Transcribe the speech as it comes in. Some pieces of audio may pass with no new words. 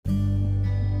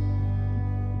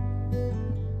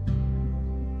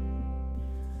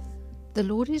The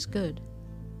Lord is good,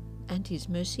 and His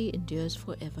mercy endures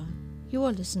forever. You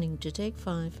are listening to Take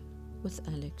 5 with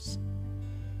Alex.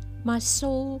 My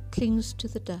soul clings to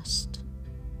the dust.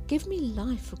 Give me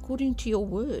life according to your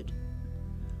word.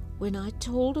 When I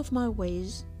told of my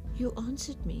ways, you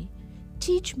answered me.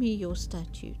 Teach me your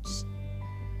statutes.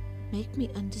 Make me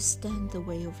understand the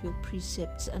way of your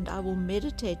precepts, and I will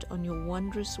meditate on your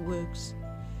wondrous works.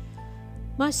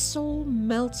 My soul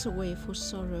melts away for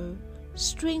sorrow.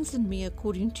 Strengthen me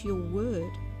according to your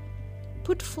word.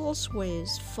 Put false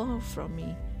ways far from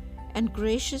me, and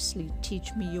graciously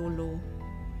teach me your law.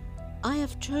 I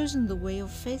have chosen the way of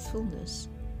faithfulness.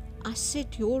 I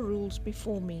set your rules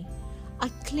before me. I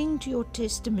cling to your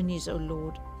testimonies, O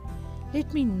Lord.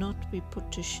 Let me not be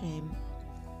put to shame.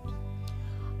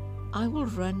 I will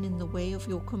run in the way of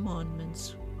your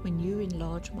commandments when you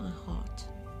enlarge my heart.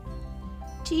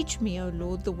 Teach me, O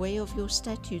Lord, the way of your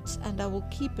statutes, and I will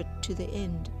keep it to the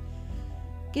end.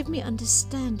 Give me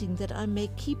understanding that I may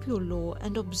keep your law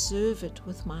and observe it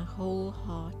with my whole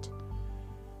heart.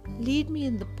 Lead me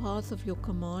in the path of your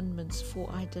commandments, for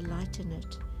I delight in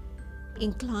it.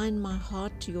 Incline my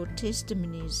heart to your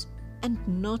testimonies and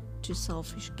not to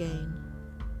selfish gain.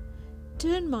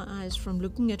 Turn my eyes from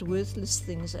looking at worthless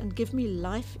things and give me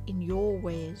life in your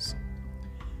ways.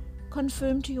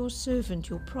 Confirm to your servant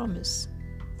your promise,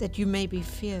 that you may be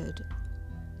feared.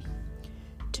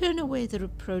 Turn away the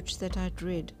reproach that I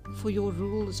dread, for your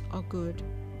rules are good.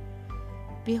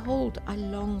 Behold, I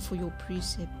long for your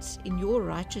precepts. In your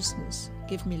righteousness,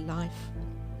 give me life.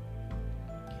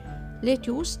 Let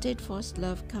your steadfast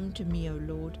love come to me, O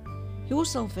Lord, your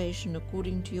salvation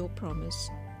according to your promise.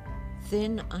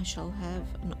 Then I shall have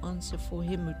an answer for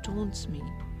him who taunts me.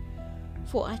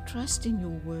 For I trust in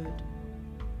your word,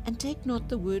 and take not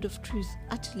the word of truth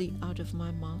utterly out of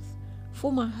my mouth,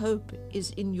 for my hope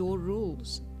is in your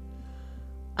rules.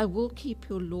 I will keep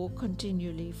your law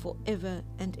continually forever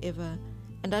and ever,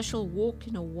 and I shall walk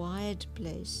in a wide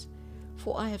place,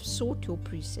 for I have sought your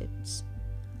precepts.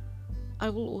 I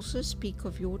will also speak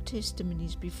of your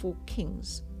testimonies before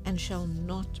kings, and shall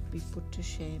not be put to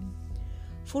shame.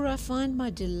 For I find my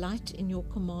delight in your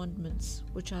commandments,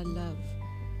 which I love.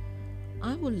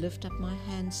 I will lift up my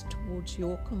hands towards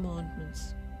your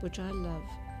commandments, which I love,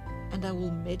 and I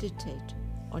will meditate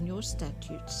on your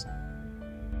statutes.